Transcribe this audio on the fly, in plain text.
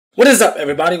What is up,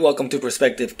 everybody? Welcome to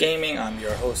Perspective Gaming. I'm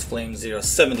your host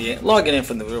Flame078, logging in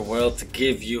from the real world to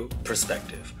give you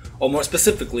perspective, or more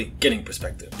specifically, getting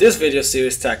perspective. This video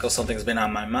series tackles something that's been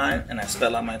on my mind, and I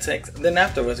spell out my takes, and then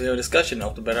afterwards we have a discussion to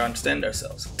help to better understand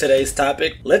ourselves. Today's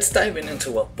topic, let's dive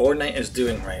into what Fortnite is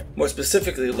doing right. More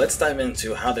specifically, let's dive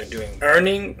into how they're doing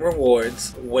earning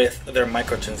rewards with their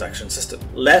microtransaction system.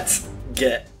 Let's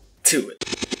get to it.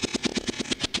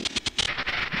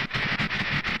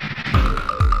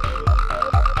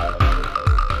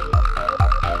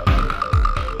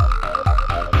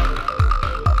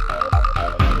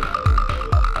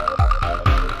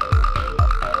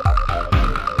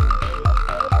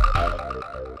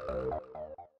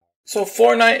 So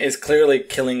Fortnite is clearly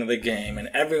killing the game, and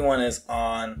everyone is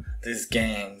on these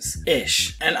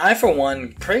games-ish. And I, for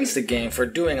one, praise the game for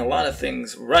doing a lot of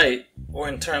things right, or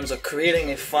in terms of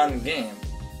creating a fun game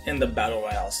in the Battle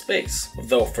Royale space.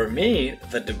 Though for me,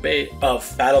 the debate of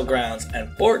Battlegrounds and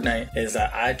Fortnite is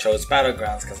that I chose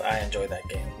Battlegrounds because I enjoy that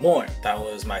game more. That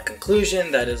was my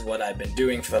conclusion. That is what I've been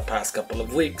doing for the past couple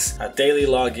of weeks. A daily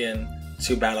login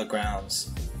to Battlegrounds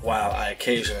while I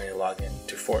occasionally log in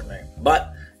to Fortnite.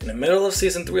 But in the middle of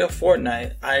Season 3 of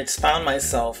Fortnite, I found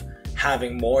myself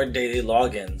having more daily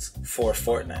logins for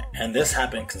Fortnite. And this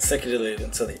happened consecutively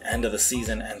until the end of the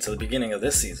season and to the beginning of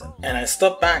this season. And I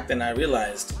stepped back and I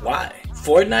realized why.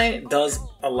 Fortnite does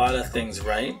a lot of things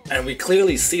right, and we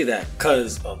clearly see that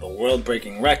because of the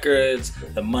world-breaking records,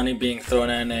 the money being thrown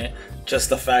in it, just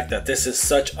the fact that this is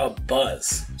such a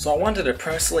buzz. So I wanted to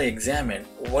personally examine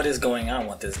what is going on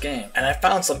with this game, and I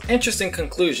found some interesting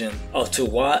conclusion as to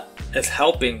what is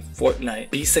helping Fortnite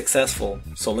be successful.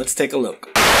 So let's take a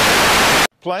look.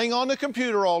 Playing on the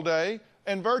computer all day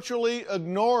and virtually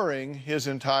ignoring his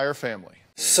entire family.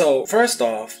 So first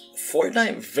off,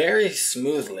 Fortnite very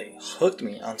smoothly hooked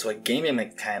me onto a gaming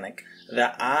mechanic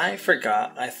that I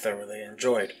forgot I thoroughly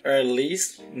enjoyed. Or at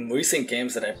least recent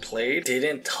games that I played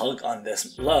didn't tug on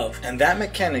this love. And that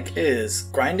mechanic is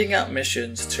grinding out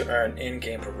missions to earn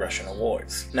in-game progression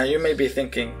awards. Now you may be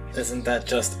thinking, isn't that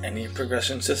just any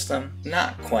progression system?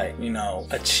 Not quite, you know,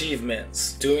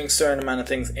 achievements, doing certain amount of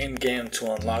things in-game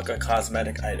to unlock a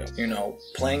cosmetic item, you know,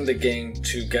 playing the game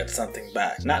to get something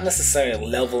back. Not necessarily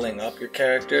leveling up your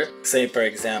character, say for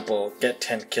example, get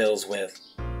 10 kills with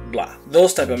blah.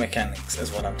 Those type of mechanics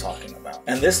is what I'm talking about.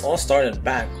 And this all started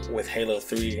back with Halo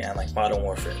 3 and like Modern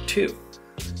Warfare 2.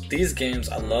 These games,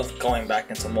 I love going back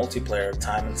into multiplayer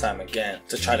time and time again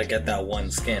to try to get that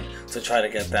one skin, to try to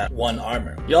get that one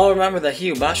armor. Y'all remember the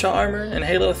Hyubasha armor in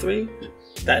Halo 3?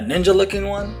 That ninja looking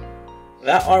one?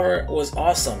 That armor was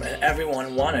awesome and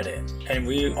everyone wanted it. And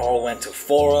we all went to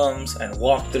forums and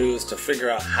walkthroughs to figure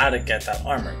out how to get that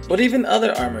armor. But even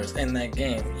other armors in that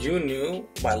game, you knew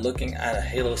by looking at a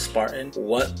Halo Spartan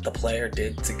what the player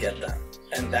did to get them.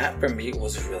 And that for me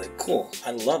was really cool.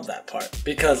 I love that part.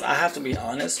 Because I have to be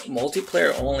honest,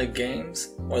 multiplayer only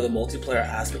games, or the multiplayer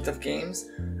aspect of games,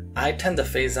 I tend to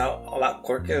phase out a lot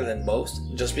quicker than most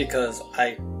just because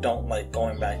I don't like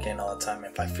going back in all the time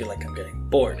if I feel like I'm getting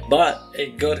bored. But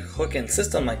a good hooking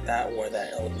system like that where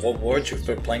that rewards you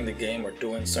for playing the game or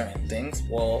doing certain things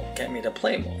will get me to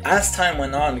play more. As time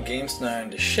went on, the game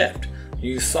started to shift.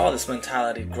 You saw this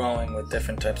mentality growing with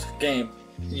different types of game.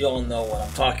 You all know what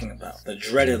I'm talking about. The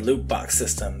dreaded loot box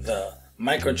system, the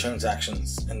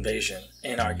microtransactions invasion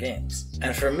in our games.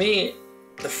 And for me,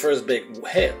 the first big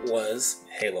hit was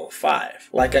Halo 5.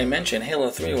 Like I mentioned,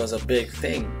 Halo 3 was a big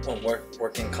thing when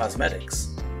working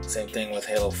cosmetics. Same thing with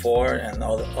Halo 4 and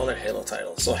all the other Halo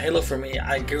titles. So Halo for me,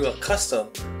 I grew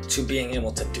accustomed to being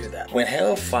able to do that. When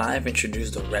Halo 5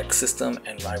 introduced the rec system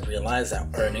and I realized that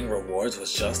earning rewards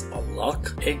was just a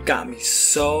luck, it got me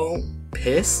so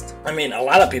pissed. I mean, a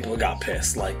lot of people got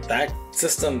pissed. Like, that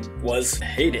system was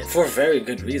hated for very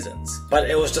good reasons. But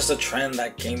it was just a trend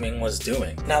that gaming was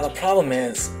doing. Now the problem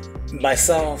is,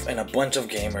 myself and a bunch of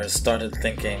gamers started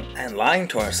thinking, and lying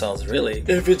to ourselves really,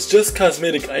 if it's just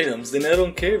cosmetic items, then I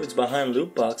don't care if it's behind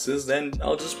loot boxes, then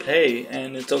I'll just pay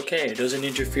and it's okay. It doesn't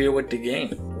interfere with the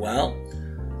game. Well,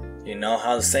 you know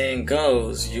how the saying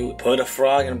goes, you put a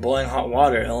frog in boiling hot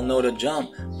water, it'll know to jump,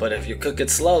 but if you cook it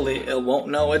slowly, it won't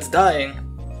know it's dying.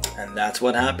 And that's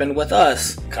what happened with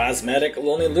us. Cosmetic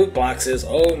only loot boxes,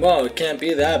 oh no, it can't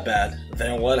be that bad.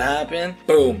 Then what happened?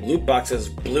 Boom, loot boxes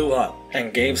blew up,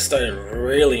 and games started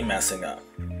really messing up.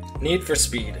 Need for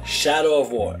Speed, Shadow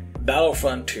of War,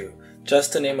 Battlefront 2,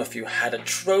 just to name a few, had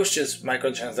atrocious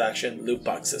microtransaction loot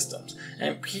box systems,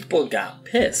 and people got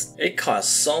pissed. It caused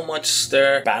so much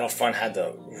stir. Battlefront had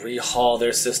to rehaul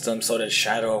their system, so did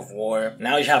Shadow of War.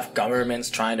 Now you have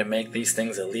governments trying to make these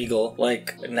things illegal.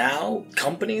 Like, now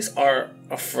companies are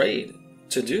afraid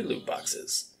to do loot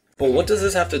boxes. But what does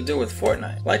this have to do with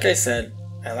Fortnite? Like I said,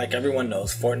 and like everyone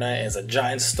knows, Fortnite is a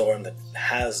giant storm that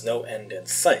has no end in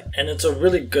sight. And it's a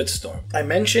really good storm. I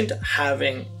mentioned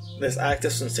having this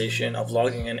active sensation of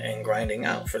logging in and grinding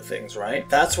out for things, right?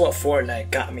 That's what Fortnite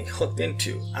got me hooked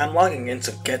into. I'm logging in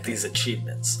to get these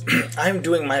achievements. I'm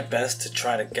doing my best to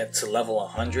try to get to level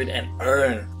 100 and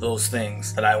earn those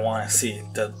things that I want to see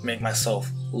to make myself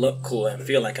look cool and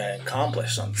feel like I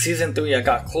accomplished something. Season 3 I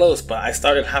got close, but I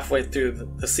started halfway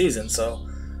through the season, so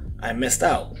I missed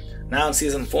out. Now in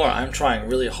Season 4 I'm trying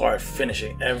really hard,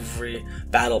 finishing every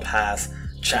Battle Pass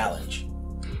challenge.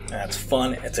 And it's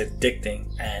fun, it's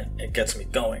addicting, and it gets me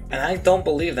going. And I don't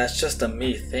believe that's just a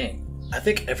me thing. I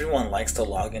think everyone likes to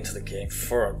log into the game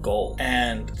for a goal,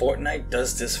 and Fortnite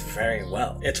does this very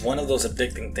well. It's one of those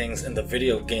addicting things in the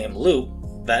video game loop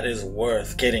that is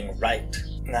worth getting right.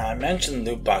 Now I mentioned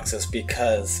loot boxes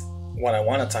because what I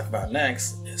want to talk about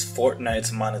next is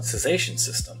Fortnite's monetization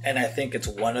system, and I think it's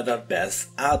one of the best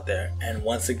out there, and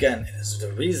once again it is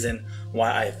the reason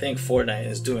why I think Fortnite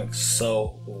is doing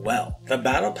so well. The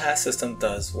Battle Pass system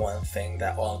does one thing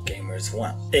that all gamers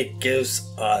want. It gives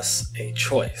us a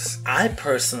choice. I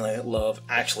personally love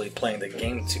actually playing the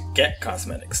game to get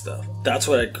cosmetic stuff. That's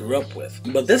what I grew up with.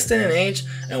 But this day and age,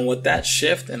 and with that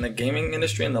shift in the gaming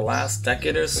industry in the last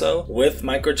decade or so, with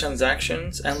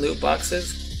microtransactions and loot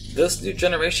boxes, this new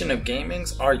generation of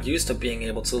gamings are used to being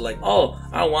able to like, oh,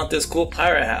 I want this cool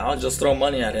pirate hat, I'll just throw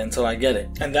money at it until I get it.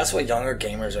 And that's what younger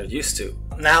gamers are used to.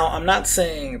 Now, I'm not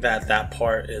saying that that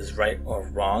part is right or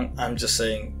wrong. I'm just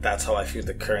saying that's how I feel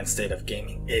the current state of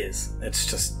gaming is. It's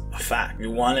just a fact.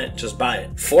 You want it, just buy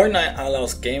it. Fortnite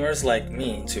allows gamers like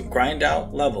me to grind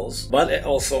out levels, but it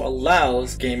also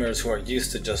allows gamers who are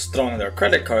used to just throwing their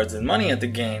credit cards and money at the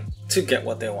game to get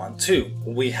what they want too.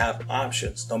 We have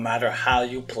options. No matter how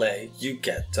you play, you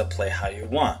get to play how you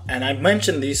want. And I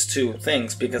mentioned these two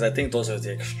things because I think those are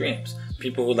the extremes.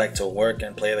 People who like to work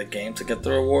and play the game to get the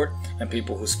reward, and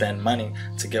people who spend money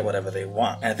to get whatever they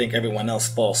want. And I think everyone else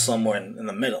falls somewhere in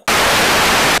the middle.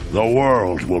 The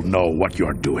world will know what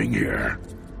you're doing here.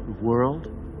 The world?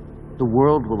 The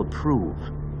world will approve.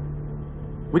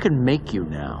 We can make you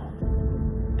now.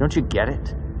 Don't you get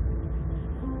it?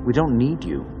 We don't need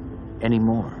you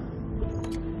anymore.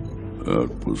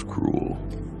 That was cruel.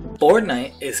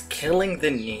 Fortnite is killing the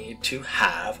need to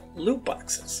have loot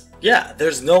boxes. Yeah,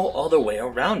 there's no other way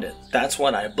around it. That's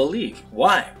what I believe.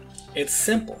 Why? It's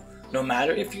simple. No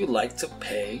matter if you like to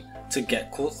pay to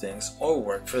get cool things or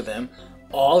work for them,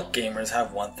 all gamers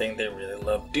have one thing they really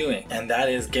love doing, and that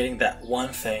is getting that one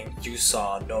thing you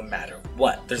saw no matter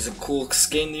what. There's a cool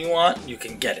skin you want, you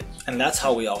can get it. And that's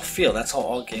how we all feel. That's how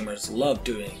all gamers love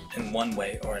doing in one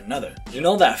way or another. You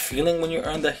know that feeling when you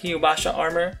earn the Hyubasha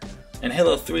armor? In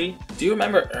Halo 3, do you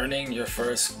remember earning your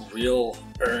first real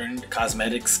earned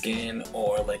cosmetic skin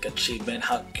or like achievement,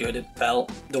 how good it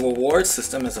felt? The reward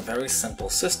system is a very simple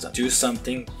system. Do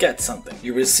something, get something.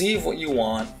 You receive what you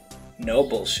want, no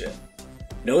bullshit.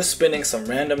 No spinning some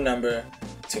random number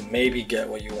to maybe get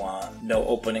what you want. No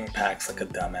opening packs like a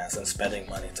dumbass and spending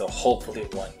money to hopefully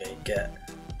one day get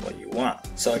what you want.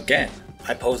 So again,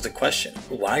 I posed the question,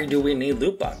 why do we need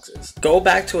loot boxes? Go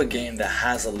back to a game that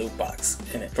has a loot box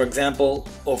in it. For example,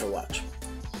 Overwatch.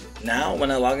 Now, when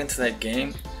I log into that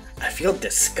game, I feel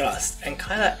disgust and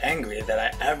kind of angry that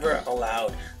I ever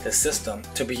allowed the system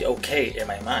to be okay in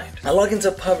my mind. I log into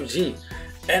PUBG,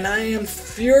 and I am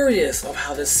furious of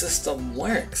how this system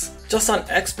works. Just on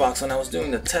Xbox, when I was doing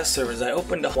the test servers, I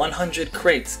opened 100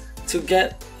 crates to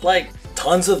get like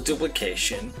tons of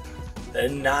duplication,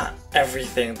 and not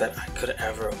everything that I could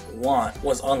ever want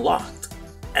was unlocked.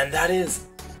 And that is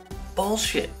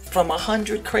bullshit. From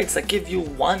 100 crates that give you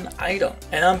one item.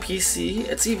 And on PC,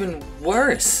 it's even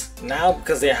worse. Now,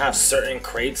 because they have certain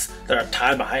crates that are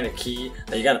tied behind a key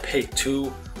that you gotta pay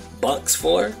 $2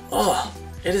 for. Oh,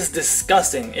 it is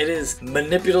disgusting. It is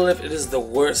manipulative. It is the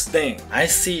worst thing. I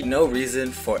see no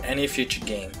reason for any future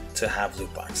game to have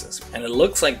loot boxes, and it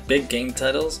looks like big game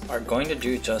titles are going to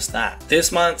do just that.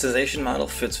 This monetization model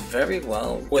fits very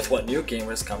well with what new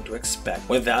gamers come to expect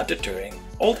without deterring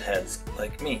old heads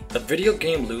like me. The video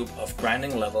game loop of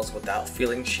grinding levels without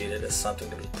feeling cheated is something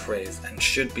to be praised and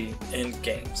should be in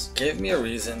games. Give me a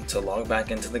reason to log back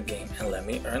into the game and let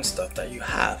me earn stuff that you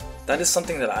have. That is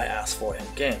something that I ask for in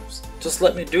games. Just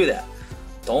let me do that.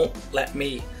 Don't let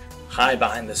me hide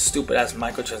behind the stupid ass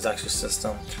microtransaction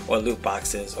system or loot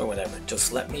boxes or whatever.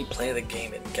 Just let me play the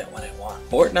game and get what I want.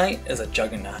 Fortnite is a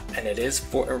juggernaut, and it is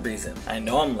for a reason. I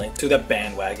know I'm late to the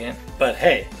bandwagon, but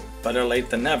hey, better late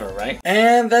than never, right?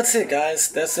 And that's it, guys.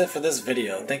 That's it for this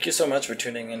video. Thank you so much for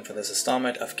tuning in for this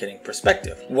installment of Kidding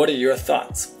Perspective. What are your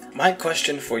thoughts? My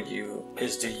question for you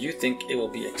is, do you think it will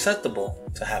be acceptable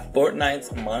to have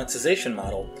Fortnite's monetization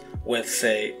model with,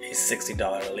 say, a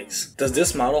 $60 release? Does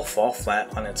this model fall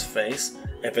flat on its face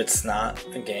if it's not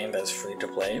a game that's free to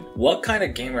play? What kind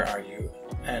of gamer are you?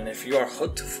 And if you are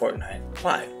hooked to Fortnite,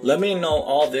 why? Let me know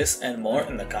all this and more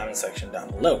in the comment section down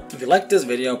below. If you like this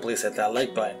video, please hit that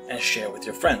like button and share with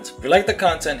your friends. If you like the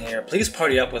content here, please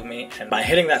party up with me and by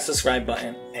hitting that subscribe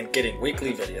button and getting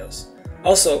weekly videos.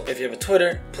 Also, if you have a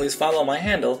Twitter, please follow my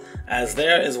handle, as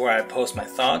there is where I post my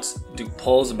thoughts, do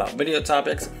polls about video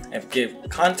topics, and give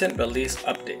content release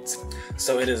updates.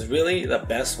 So it is really the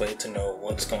best way to know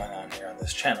what's going on here on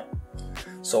this channel.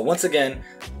 So once again,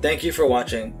 thank you for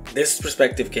watching. This is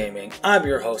Perspective Gaming. I'm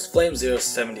your host,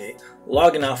 Flame078,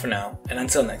 logging out for now, and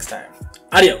until next time,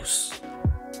 adios!